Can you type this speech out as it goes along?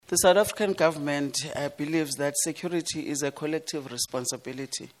The South African government believes that security is a collective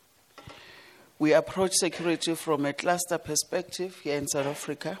responsibility. We approach security from a cluster perspective here in South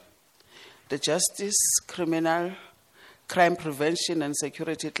Africa. The justice, criminal, crime prevention and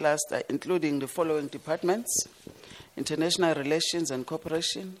security cluster, including the following departments: international relations and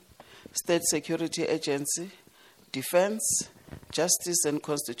cooperation, state security agency, defense, justice and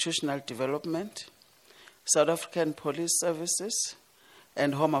constitutional development, South African police services,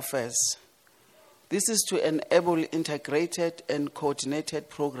 and home affairs. This is to enable integrated and coordinated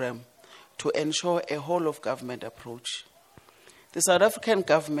program to ensure a whole-of-government approach. The South African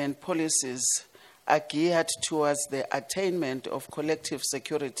government policies are geared towards the attainment of collective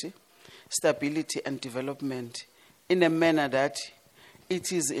security, stability, and development in a manner that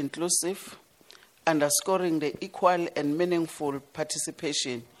it is inclusive, underscoring the equal and meaningful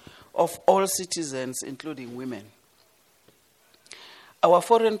participation of all citizens, including women. Our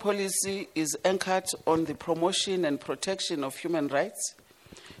foreign policy is anchored on the promotion and protection of human rights.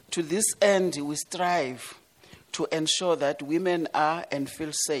 To this end, we strive to ensure that women are and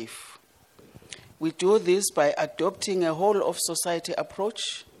feel safe. We do this by adopting a whole-of-society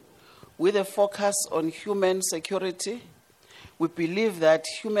approach with a focus on human security. We believe that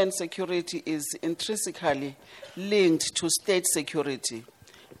human security is intrinsically linked to state security,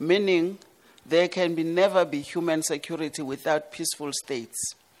 meaning there can never be human security without peaceful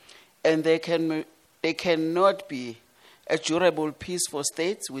states, and there cannot be a durable peace for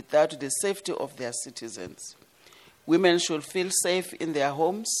states without the safety of their citizens. Women should feel safe in their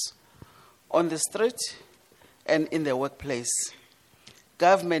homes, on the street, and in the workplace.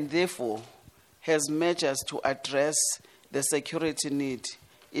 Government, therefore, has measures to address the security need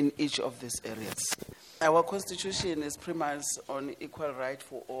in each of these areas. Our constitution is premised on equal right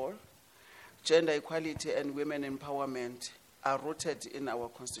for all. Gender equality and women empowerment are rooted in our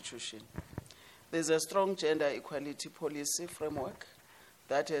constitution. There's a strong gender equality policy framework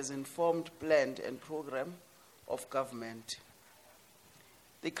that has informed plan and program of government.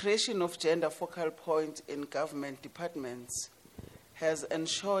 The creation of gender focal point in government departments has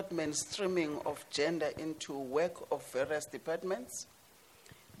ensured mainstreaming of gender into work of various departments.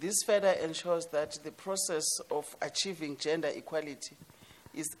 This further ensures that the process of achieving gender equality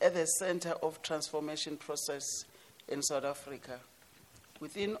is at the center of transformation process in South Africa.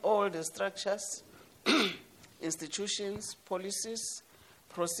 Within all the structures, institutions, policies,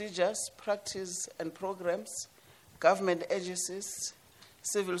 procedures, practice, and programs, government agencies,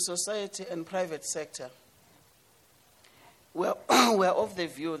 civil society, and private sector, we're of the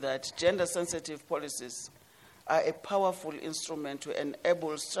view that gender-sensitive policies are a powerful instrument to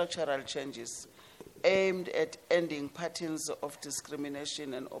enable structural changes aimed at ending patterns of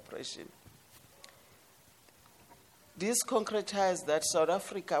discrimination and oppression. This concretizes that South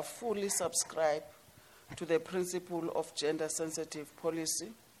Africa fully subscribes to the principle of gender-sensitive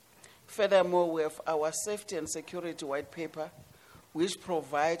policy. Furthermore, we have our Safety and Security White Paper, which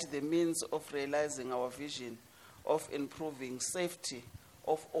provides the means of realizing our vision of improving safety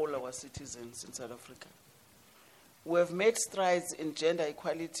of all our citizens in South Africa. We have made strides in gender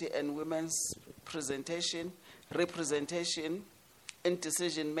equality and women's representation in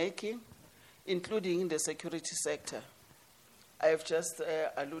decision-making, including in the security sector. I have just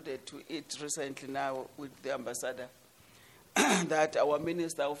alluded to it recently now with the ambassador, that our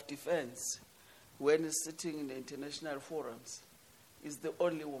Minister of Defense, when he's sitting in the international forums, is the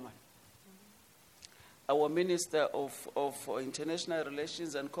only woman. Our Minister of International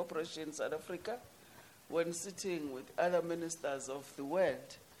Relations and Cooperation in South Africa, when sitting with other ministers of the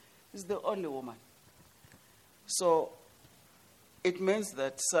world, is the only woman. So it means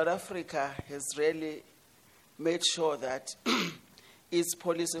that South Africa has really made sure that its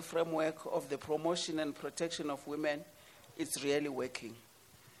policy framework of the promotion and protection of women is really working.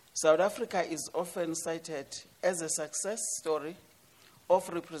 South Africa is often cited as a success story of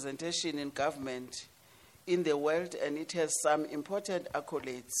representation in government in the world, and it has some important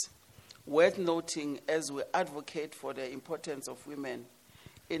accolades worth noting as we advocate for the importance of women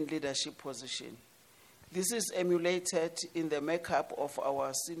in leadership position. This is emulated in the makeup of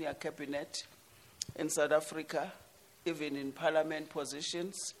our senior cabinet in South Africa. Even in parliament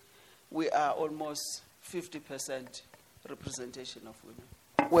positions, we are almost 50% representation of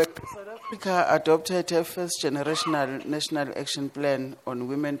women. When South Africa adopted a first-generational national action plan on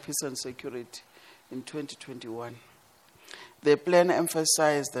women, peace and security in 2021, the plan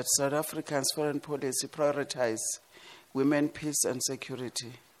emphasized that South Africa's foreign policy prioritizes women, peace and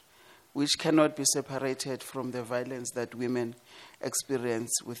security, which cannot be separated from the violence that women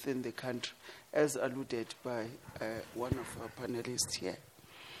experience within the country, as alluded by one of our panelists here.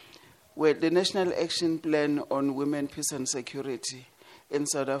 Well, the National Action Plan on Women, Peace and Security in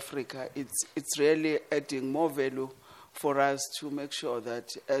South Africa, it's really adding more value for us to make sure that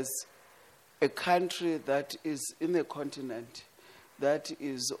as a country that is in the continent that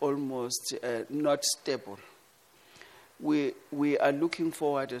is almost not stable, we are looking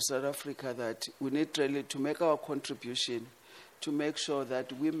forward as South Africa that we need really to make our contribution to make sure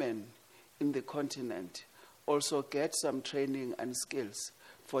that women in the continent also get some training and skills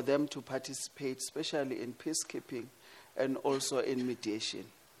for them to participate, especially in peacekeeping and also in mediation.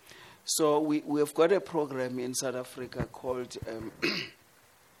 So we have got a program in South Africa called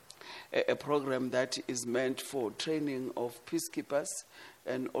a program that is meant for training of peacekeepers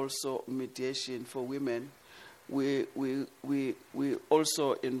and also mediation for women. We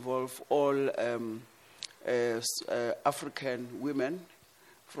also involve all African women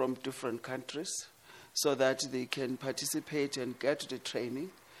from different countries so that they can participate and get the training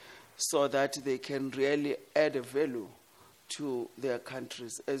so that they can really add a value to their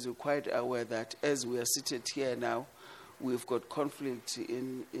countries. As you're quite aware that as we are seated here now, we've got conflict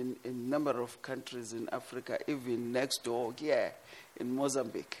in a number of countries in Africa, even next door here in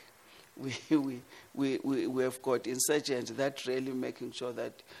Mozambique. We have got insurgents that really making sure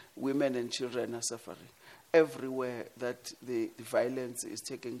that women and children are suffering. Everywhere that the violence is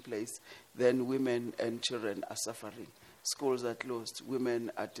taking place, then women and children are suffering. Schools are closed,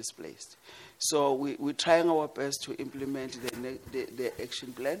 women are displaced. So we're trying our best to implement the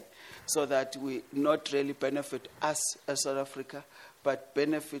action plan so that we not really benefit us as South Africa, but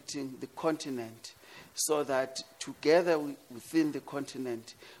benefiting the continent, so that together within the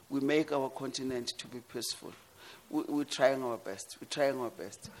continent, we make our continent to be peaceful. We're trying our best. We're trying our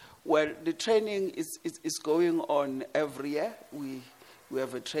best. Well, the training is going on every year. We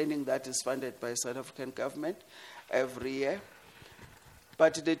have a training that is funded by the South African government every year.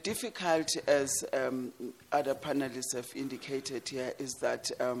 But the difficulty, as other panelists have indicated here, is that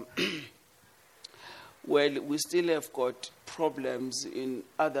well, we still have got problems in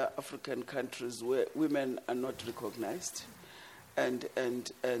other African countries where women are not recognized. And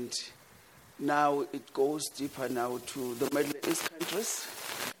now it goes deeper now to the Middle East countries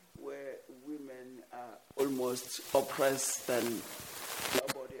where women are almost oppressed than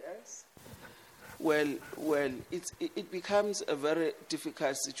nobody else. Well, it becomes a very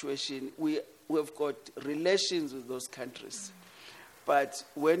difficult situation. We've got relations with those countries. But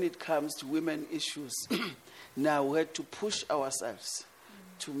when it comes to women issues, now we have to push ourselves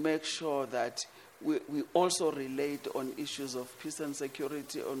to make sure that we also relate on issues of peace and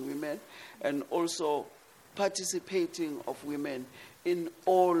security on women, and also participating of women in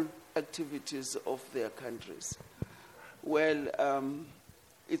all activities of their countries. Well,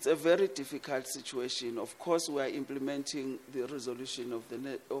 it's a very difficult situation. Of course, we are implementing the resolution of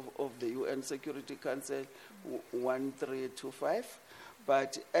the UN Security Council 1325,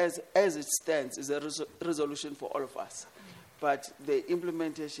 but as it stands, it's a resolution for all of us. But the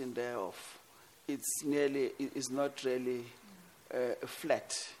implementation thereof, is not really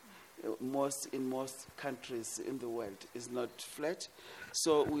flat. In most countries in the world is not flat.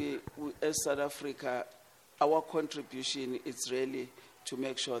 So we as South Africa, our contribution is really to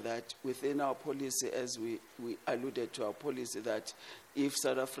make sure that within our policy, as we alluded to our policy, that if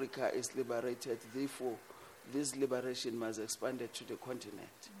South Africa is liberated, therefore this liberation must expand to the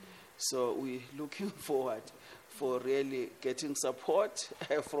continent. So we're looking forward for really getting support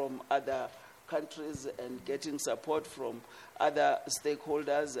from other countries and getting support from other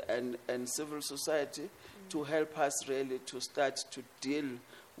stakeholders and civil society to help us really to start to deal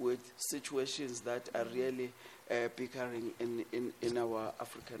with situations that are really bickering in our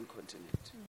African continent.